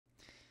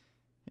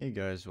Hey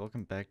guys,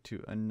 welcome back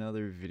to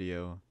another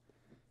video.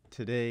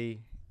 Today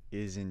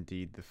is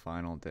indeed the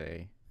final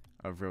day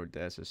of Road to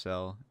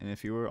SSL, and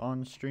if you were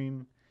on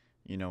stream,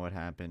 you know what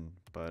happened,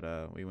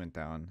 but we went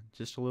down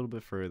just a little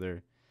bit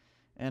further,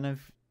 and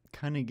I've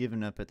kind of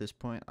given up at this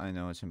point. I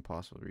know it's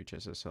impossible to reach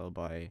SSL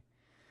by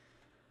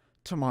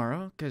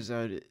tomorrow, because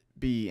that would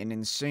be an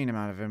insane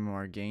amount of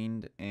MMR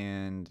gained,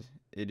 and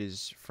it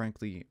is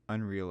frankly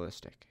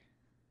unrealistic.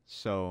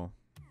 So,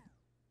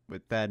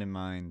 with that in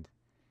mind,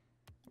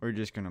 we're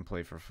just gonna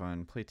play for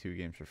fun, play 2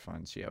 games for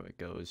fun, see how it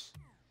goes,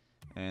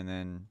 and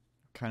then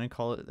kind of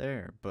call it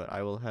there. But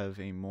I will have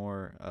a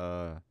more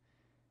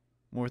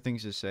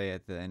things to say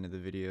at the end of the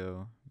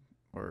video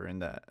or in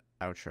the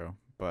outro.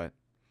 But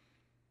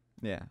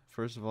yeah,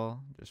 first of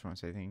all, just want to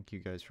say thank you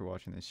guys for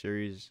watching this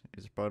series.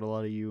 It's brought a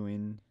lot of you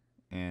in,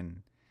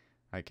 and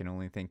I can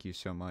only thank you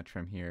so much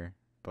from here.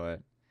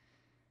 But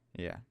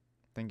yeah,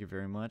 thank you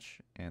very much,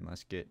 and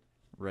let's get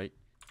right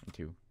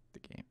into the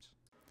games.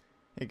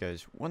 Hey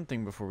guys, one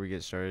thing before we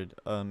get started,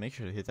 make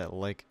sure to hit that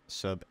like,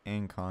 sub,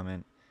 and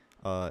comment.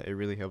 It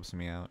really helps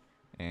me out,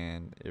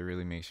 and it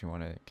really makes me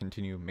want to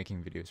continue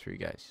making videos for you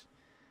guys.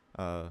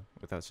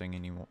 Without saying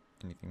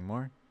anything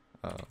more,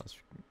 let's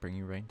bring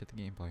you right into the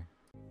gameplay.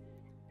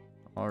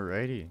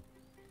 Alrighty,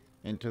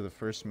 into the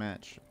first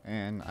match,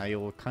 and I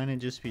will kind of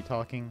just be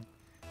talking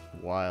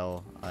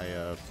while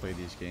I play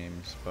these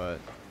games, but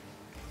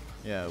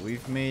yeah,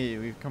 we've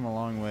come a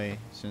long way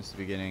since the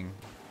beginning.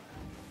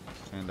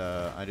 And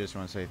I just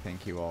want to say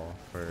thank you all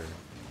for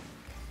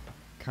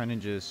kind of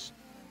just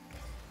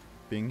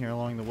being here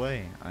along the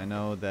way. I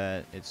know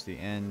that it's the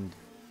end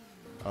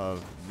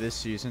of this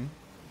season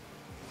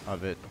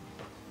of it,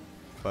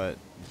 but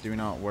do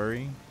not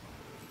worry.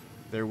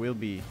 There will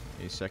be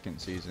a second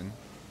season.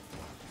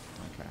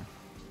 Okay.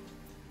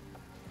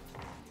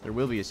 There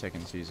will be a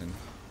second season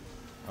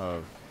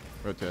of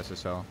Road to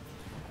SSL.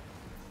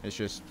 It's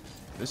just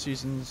this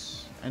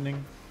season's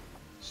ending,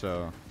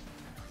 so...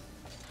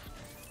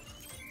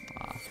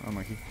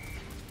 Unlucky.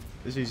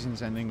 This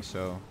season's ending,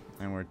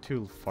 and we're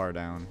too far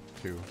down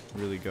to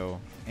really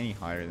go any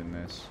higher than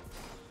this.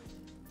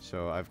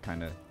 So I've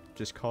kind of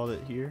just called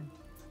it here,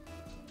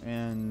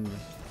 and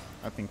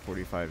I think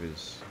 45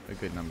 is a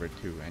good number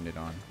to end it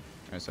on,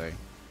 as I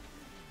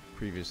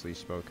previously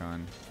spoke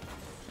on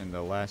in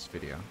the last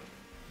video.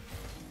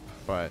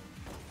 But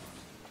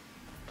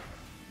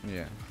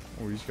yeah,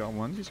 oh, he's got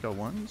ones. He's got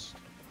ones.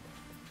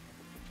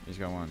 He's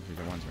got ones. He's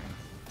a ones man.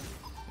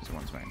 He's a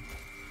ones man.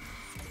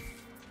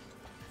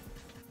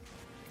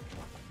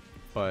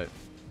 But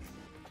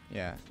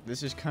yeah,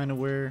 this is kind of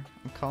where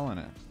I'm calling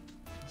it.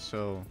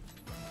 So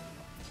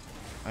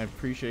I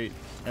appreciate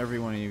every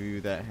one of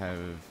you that have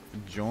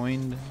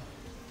joined,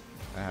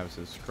 that have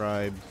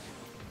subscribed.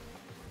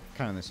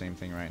 Kind of the same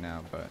thing right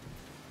now, but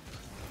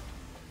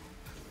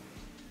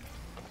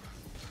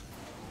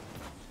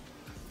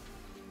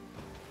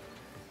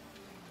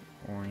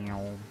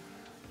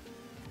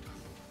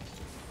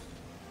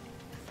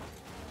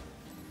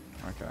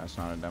okay, that's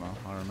not a demo.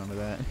 I'll remember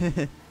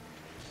that.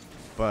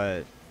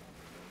 But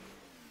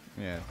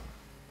yeah,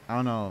 I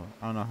don't know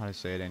how to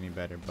say it any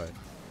better, but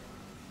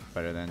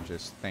better than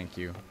just thank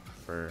you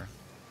for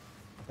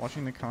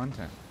watching the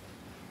content.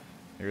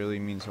 It really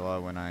means a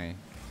lot when I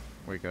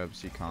wake up,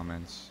 see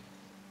comments,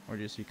 or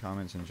just see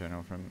comments in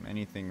general from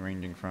anything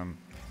ranging from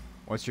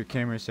what's your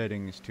camera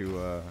settings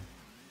to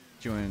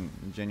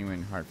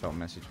genuine heartfelt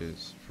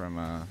messages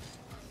from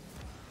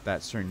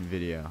that certain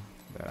video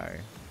that I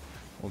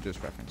will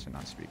just reference and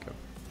not speak of.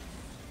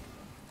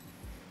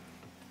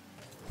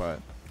 But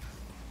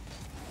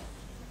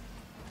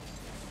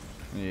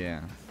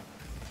yeah,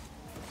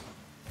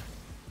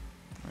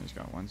 I just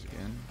got ones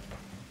again.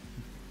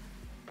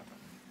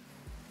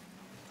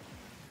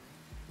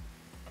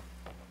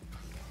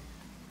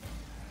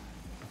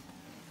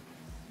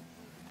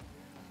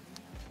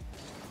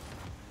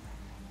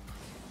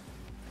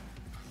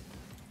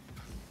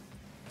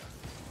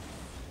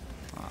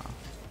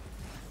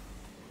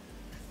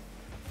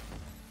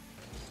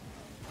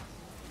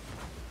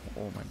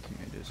 Oh, my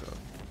teammate is up.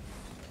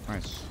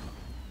 Nice.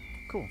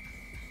 Cool.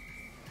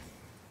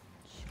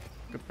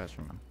 Good pass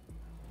from him.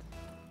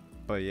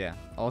 But yeah,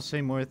 I'll say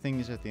more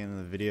things at the end of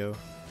the video.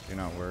 Do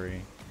not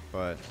worry.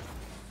 But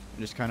I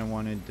just kind of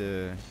wanted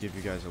to give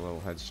you guys a little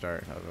head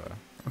start of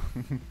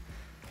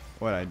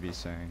what I'd be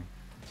saying.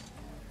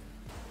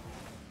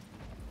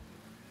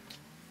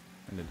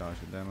 I did dodge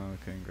the demo.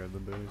 Couldn't grab the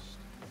boost.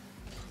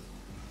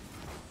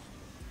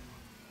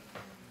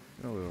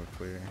 A little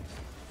clear.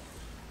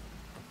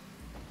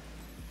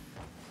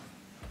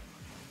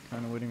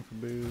 Kind of waiting for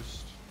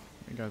boost.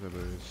 We got the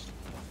boost.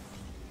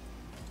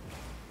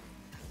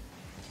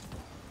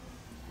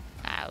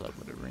 Ah, look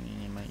what it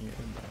ringing in my ear.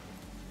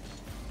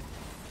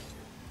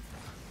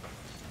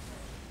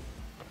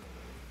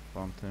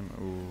 Bumped him.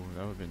 Ooh,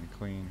 that would have been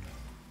clean.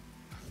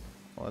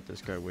 I'll let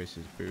this guy waste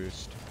his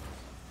boost.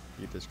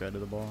 Beat this guy to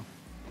the ball.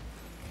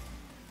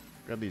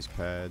 Grab these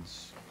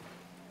pads.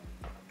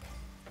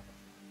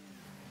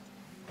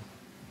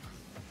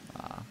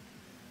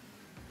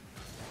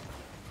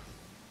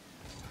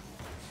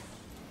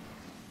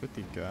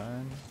 50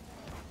 God.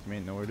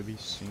 Made nowhere to be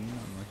seen.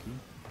 Unlucky.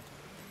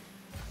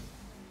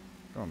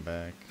 Going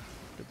back.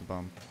 Get the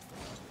bump.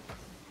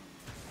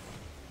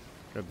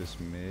 Grab this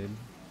mid.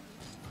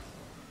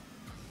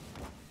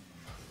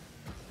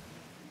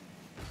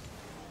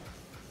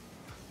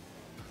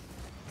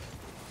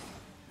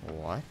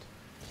 What?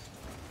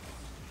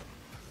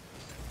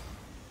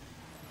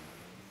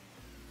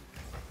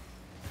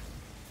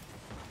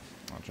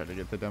 I'll try to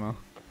get the demo.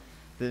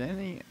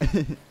 Did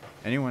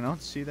anyone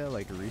else see that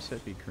like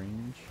reset be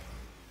cringe?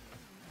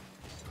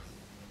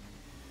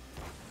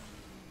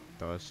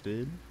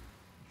 Dusted.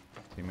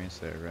 Teammates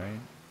there, right?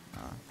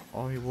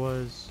 Oh, he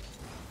was.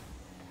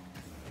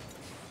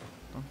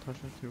 Don't touch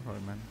it too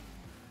hard, man.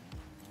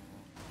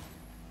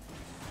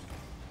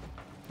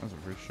 That was a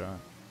first shot.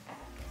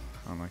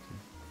 Unlucky.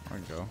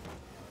 I'd go.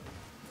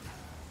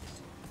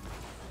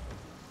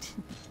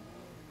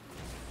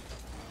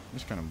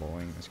 Just kind of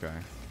bullying this guy.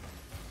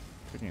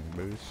 Taking his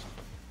boost.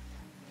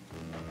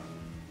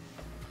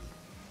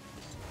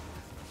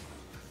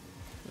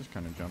 Just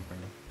kind of jumping.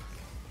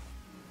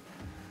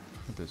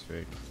 With this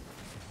fake.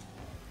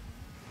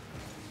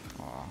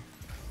 Aw.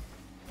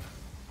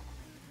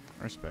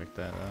 I respect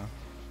that though.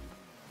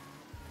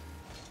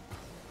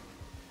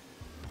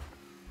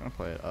 I'm gonna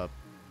play it up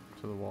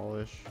to the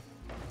wallish.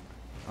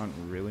 I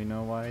don't really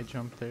know why I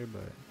jumped there,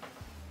 but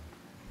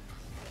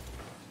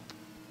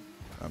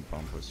that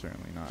bump was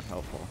certainly not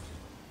helpful.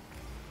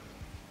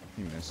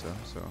 He missed though,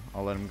 so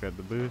I'll let him grab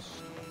the boost.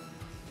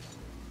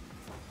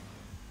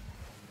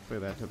 Play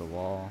that to the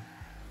wall.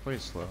 Play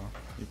it slow.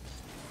 He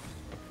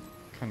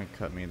kind of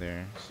cut me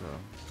there, so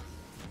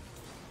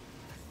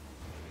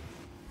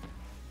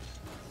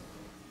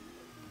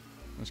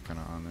I'm just kind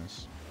of on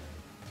this.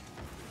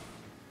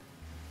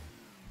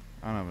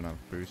 I don't have enough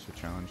boost to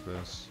challenge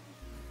this.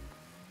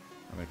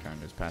 They're kind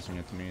of just passing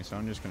it to me, so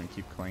I'm just going to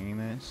keep clanging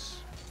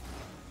this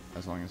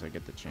as long as I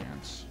get the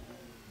chance.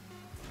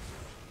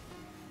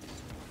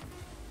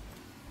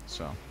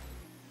 So,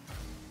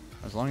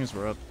 as long as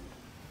we're up,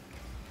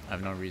 I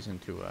have no reason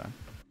to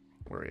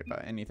worry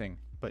about anything.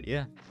 But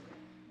yeah,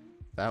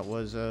 that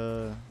was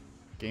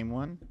game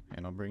 1,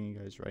 and I'll bring you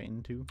guys right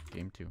into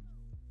game 2.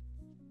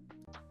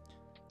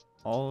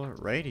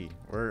 Alrighty,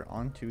 we're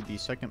on to the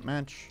second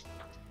match.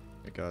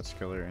 I got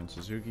Skiller and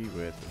Suzuki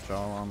with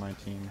Jal on my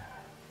team.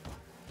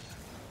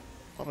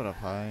 Pop it up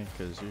high,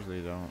 because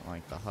usually they don't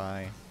like the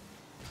high.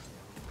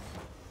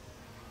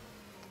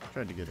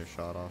 Tried to get a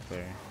shot off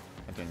there.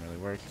 That didn't really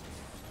work.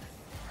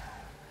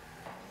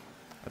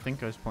 I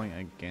think I was playing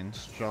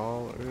against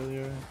Jal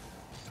earlier.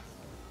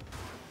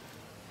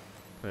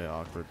 Play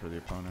awkward for the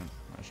opponent.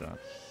 My shot.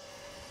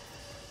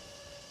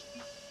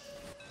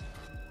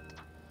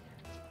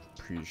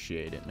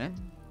 Appreciate it, man.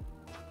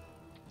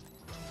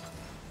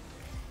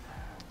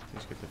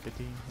 Just get the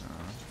 50.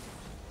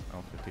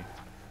 Oh, 50.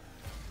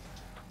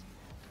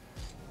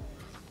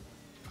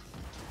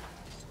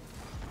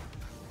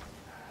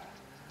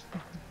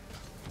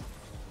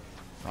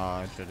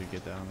 I tried to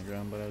get that on the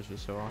ground, but I was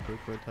just so awkward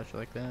for a touch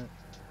like that.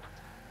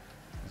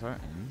 Is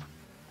that in?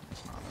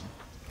 It's not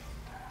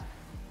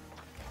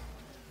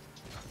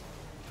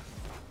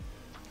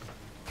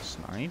in.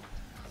 Snipe?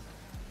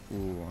 Ooh,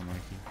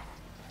 unlucky.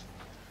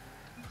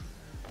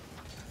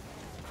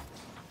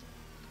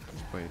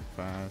 Just play it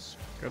fast.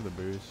 Grab the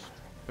boost.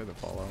 Play the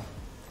follow.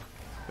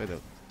 Play the...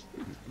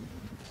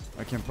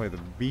 I can't play the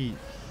beat.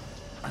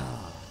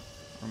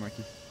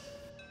 Unlucky.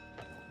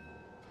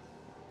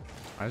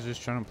 I was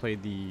just trying to play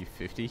the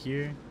 50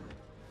 here,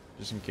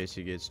 just in case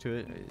he gets to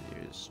it.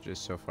 He was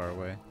just so far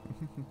away.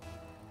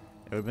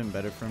 It would have been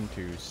better for him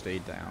to stay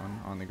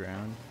down on the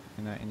ground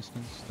in that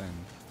instance than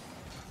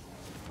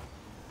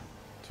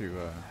to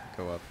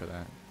go up for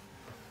that.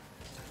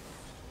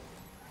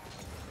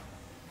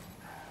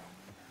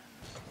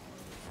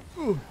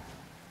 Ooh.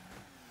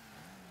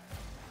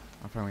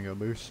 I finally got a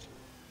boost.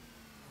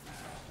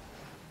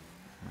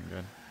 Oh my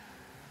god.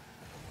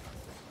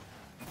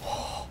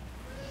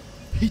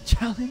 He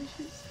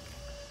challenges?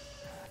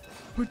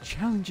 Who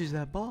challenges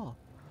that ball?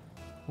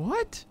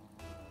 What?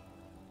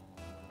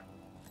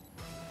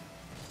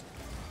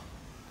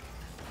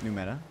 New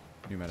meta?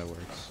 New meta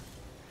works.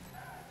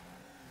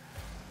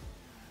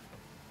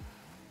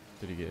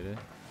 Did he get it?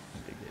 He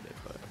did get it,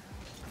 but...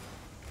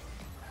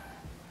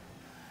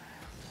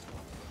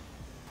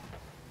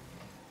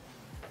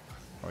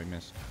 Oh, he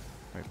missed.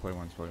 Wait, play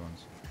once, play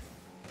once.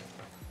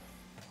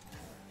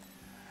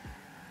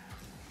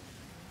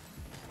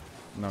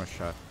 No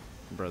shot,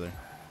 brother.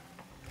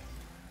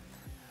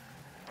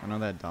 I know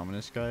that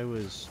Dominus guy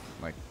was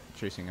like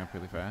chasing up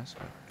really fast,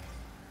 but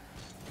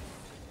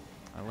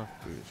I left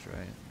boost,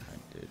 right?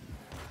 I did.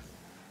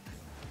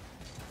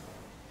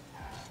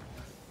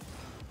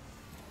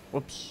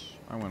 Whoops,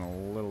 I went a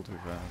little too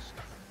fast.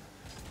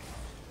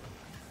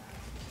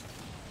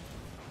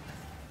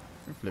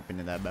 We're flipping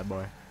to that bad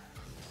boy.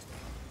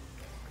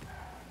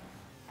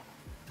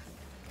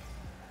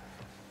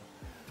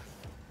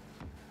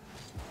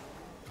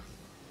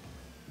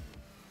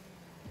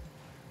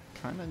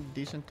 Kinda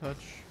decent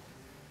touch.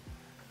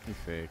 You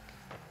fake.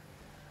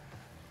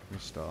 We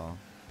stall.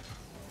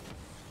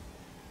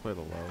 Play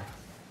the low.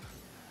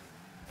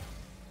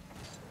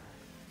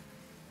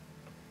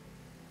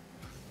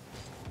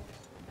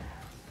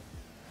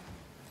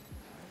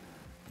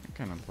 I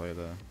kind of play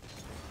the...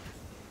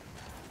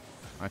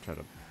 I try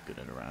to get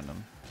it around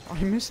him. Oh,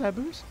 he missed that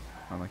boost?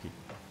 Unlucky.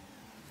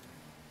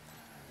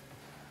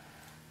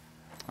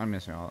 I'm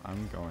missing all.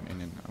 I'm going in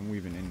and I'm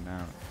weaving in and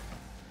out.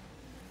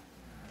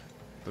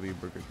 W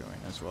Burger going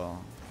as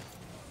well.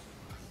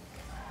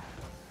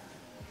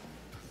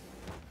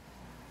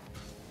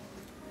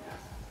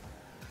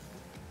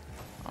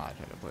 Oh, I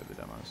try to play the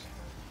demos.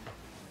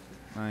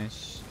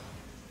 Nice.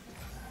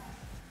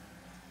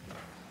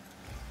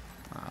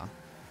 Ah.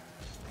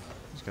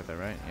 Just got that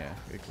right? Yeah,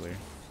 good clear.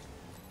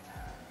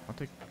 I'll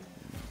take...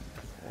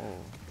 Whoa.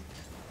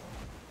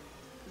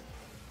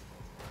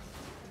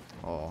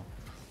 Oh.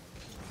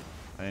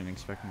 I didn't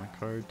expect my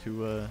card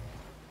to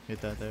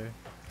hit that there.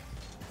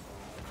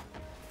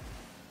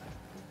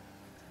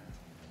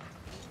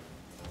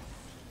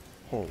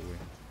 Holy.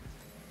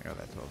 I got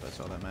that 12, that's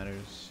all that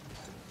matters.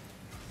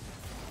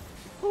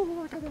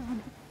 Oh, I got that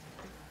 100.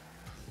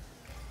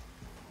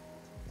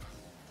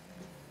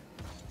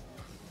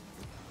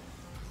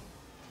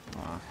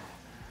 Aw.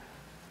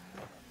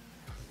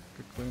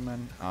 Good clear,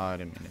 man. Oh, I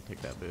didn't mean to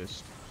take that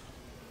boost.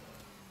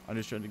 I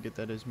just tried to get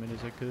that as mid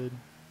as I could.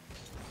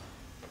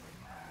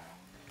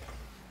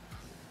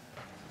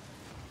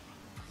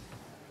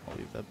 I'll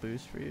leave that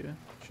boost for you.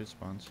 Should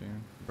spawn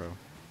soon. Bro.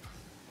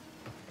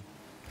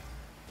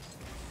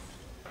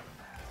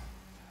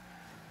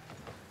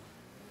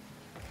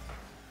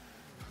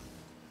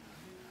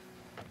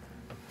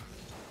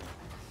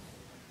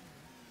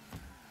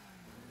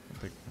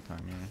 I'll take my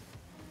time, yeah.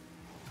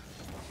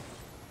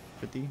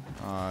 50?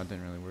 It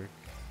didn't really work.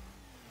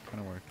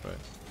 Kinda worked, but...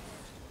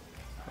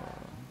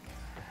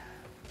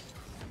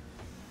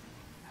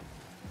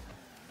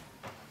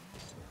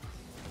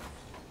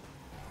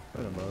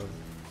 right above.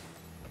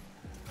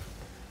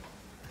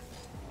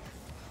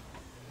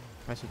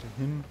 Pass it to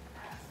him.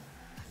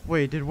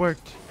 Wait, it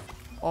worked.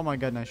 Oh my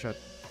god, nice shot.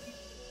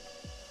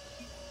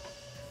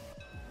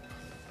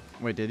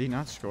 Wait, did he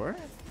not score?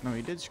 No,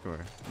 he did score.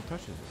 He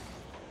touches it.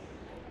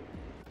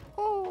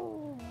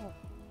 Oh.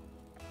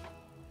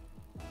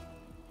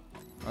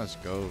 Let's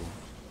go.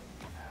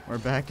 We're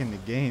back in the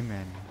game,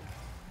 man.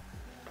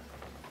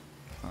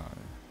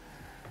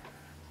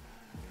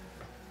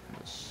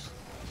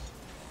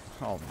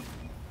 Oh,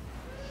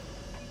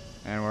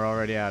 and we're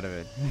already out of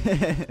it.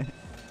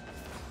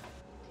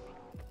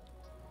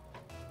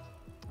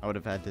 I would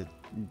have had to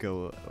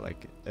go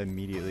like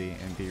immediately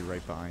and be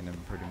right behind him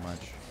pretty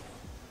much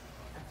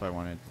if I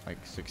wanted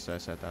like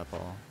success at that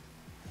ball.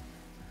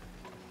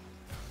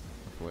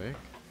 A flick.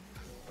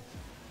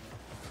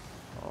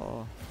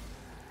 Oh,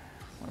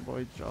 my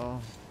boy Jaw.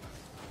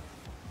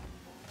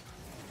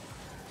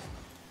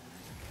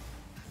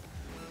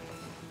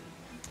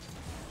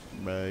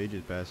 Bro, he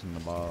just passing the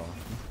ball.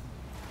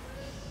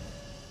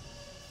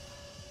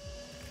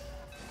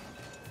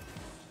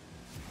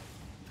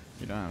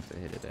 You don't have to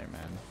hit it there,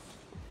 man.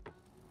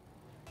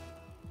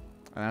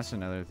 And that's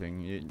another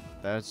thing.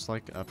 That's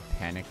like a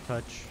panic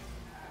touch.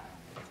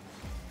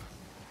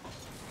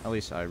 At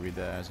least I read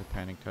that as a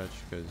panic touch,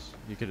 because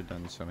you could have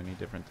done so many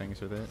different things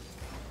with it.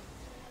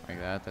 Like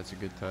that, that's a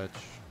good touch.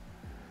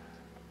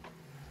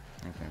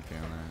 I can't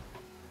feel that.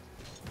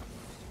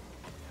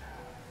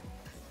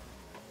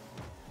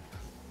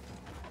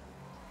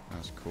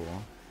 That's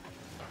cool.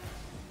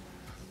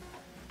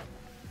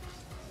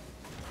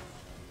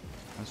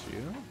 That's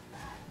you?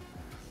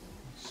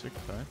 Sick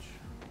touch.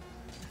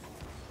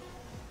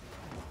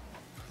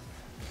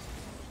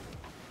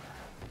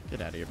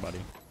 Get out of here, buddy.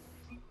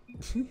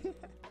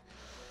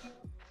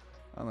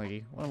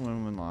 Unlucky. 1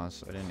 win, 1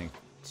 loss. I didn't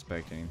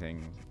expect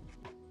anything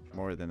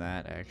more than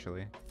that,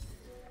 actually.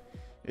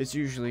 It's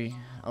usually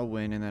a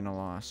win and then a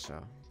loss,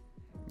 so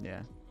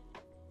yeah.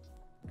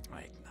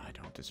 I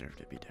don't deserve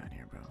to be down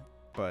here, bro.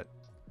 But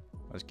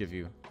let's give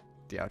you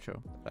the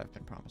outro that I've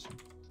been promising.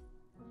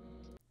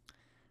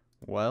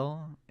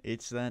 Well,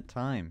 it's that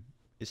time.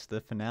 It's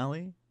the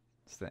finale.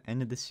 It's the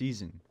end of the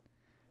season.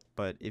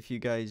 But if you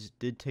guys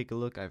did take a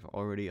look, I've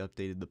already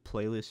updated the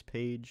playlist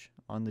page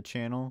on the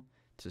channel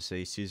to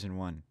say Season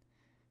 1.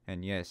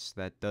 And yes,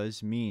 that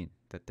does mean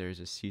that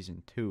there's a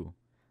Season 2.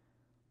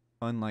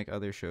 Unlike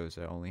other shows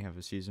that only have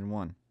a Season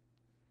 1.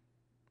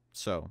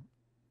 So,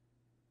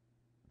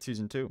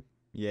 Season 2.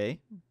 Yay.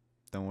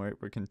 Don't worry,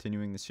 we're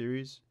continuing the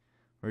series.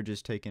 We're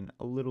just taking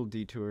a little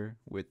detour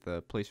with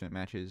the placement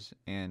matches,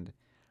 and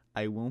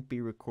I won't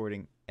be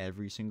recording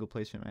every single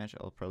placement match.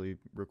 I'll probably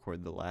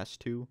record the last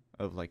 2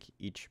 of like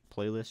each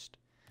playlist,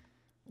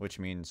 which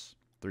means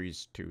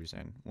 3s, 2s,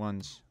 and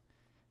 1s.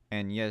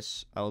 And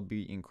yes, I'll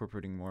be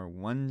incorporating more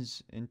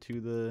 1s into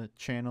the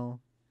channel.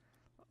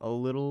 A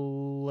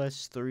little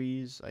less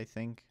 3s, I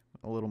think.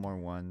 A little more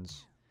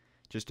 1s,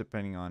 just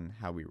depending on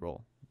how we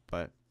roll.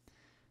 But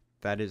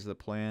that is the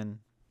plan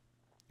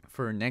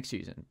for next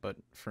season. But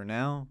for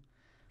now,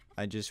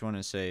 I just want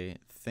to say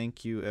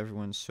thank you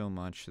everyone so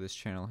much. This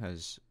channel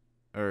has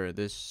or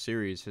this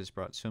series has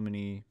brought so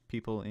many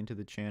people into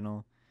the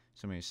channel,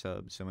 so many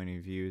subs, so many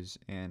views,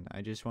 and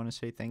I just want to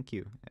say thank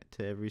you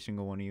to every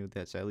single one of you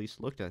that's at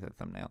least looked at the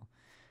thumbnail.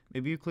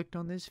 Maybe you clicked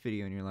on this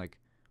video and you're like,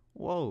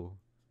 whoa,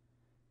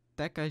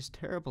 that guy's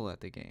terrible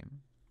at the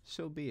game.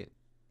 So be it.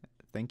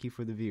 Thank you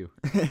for the view.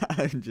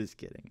 I'm just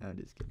kidding.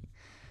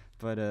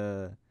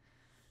 But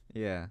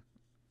yeah,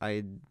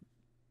 I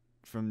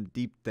from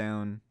deep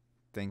down,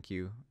 thank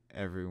you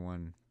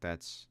everyone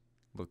that's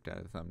looked at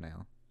a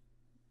thumbnail,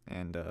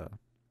 and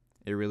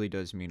it really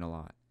does mean a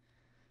lot.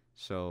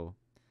 So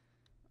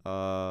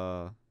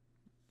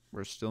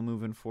we're still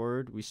moving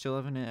forward. We still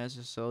haven't hit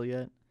SSL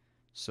yet,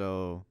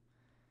 so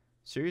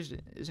series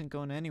isn't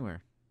going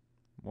anywhere.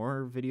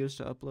 More videos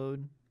to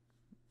upload.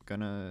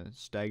 Gonna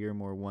stagger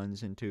more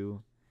ones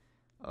into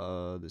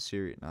the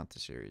series, not the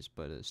series,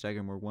 but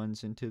stagger more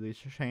ones into the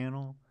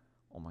channel.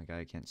 Oh my god,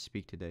 I can't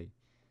speak today.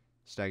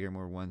 Stagger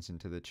more ones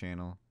into the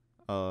channel,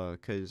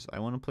 cause I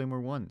want to play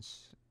more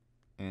ones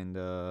and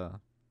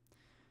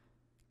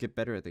get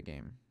better at the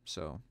game.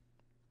 So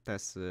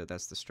that's the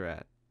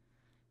strat.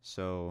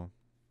 So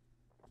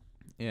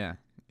yeah,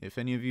 if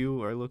any of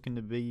you are looking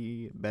to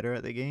be better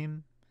at the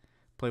game,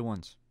 play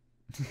ones.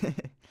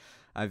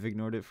 I've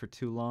ignored it for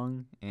too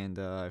long, and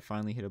I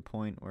finally hit a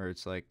point where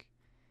it's like,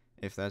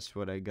 if that's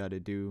what I gotta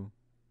do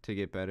to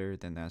get better,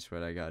 then that's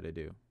what I gotta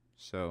do.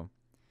 So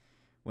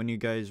when you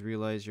guys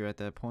realize you're at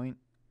that point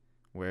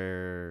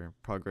where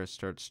progress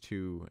starts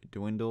to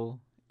dwindle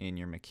in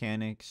your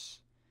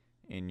mechanics,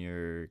 in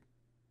your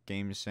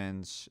game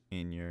sense,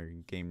 in your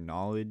game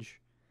knowledge,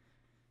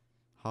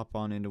 hop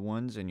on into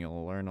ones and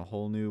you'll learn a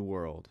whole new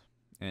world.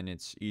 And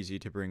it's easy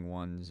to bring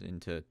ones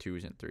into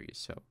twos and threes,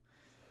 so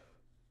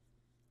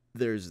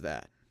there's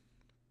that.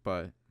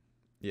 But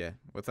yeah,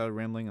 without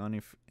rambling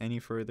on any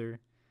further,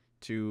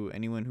 to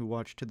anyone who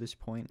watched to this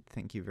point,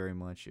 thank you very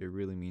much. It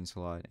really means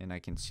a lot, and I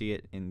can see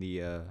it in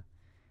the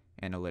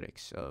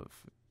analytics of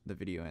the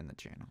video and the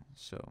channel.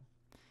 So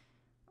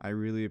I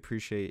really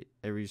appreciate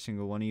every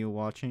single one of you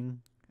watching.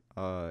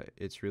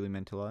 It's really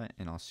meant a lot,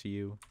 and I'll see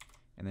you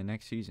in the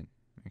next season.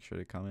 Make sure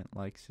to comment,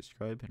 like,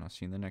 subscribe, and I'll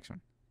see you in the next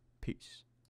one. Peace.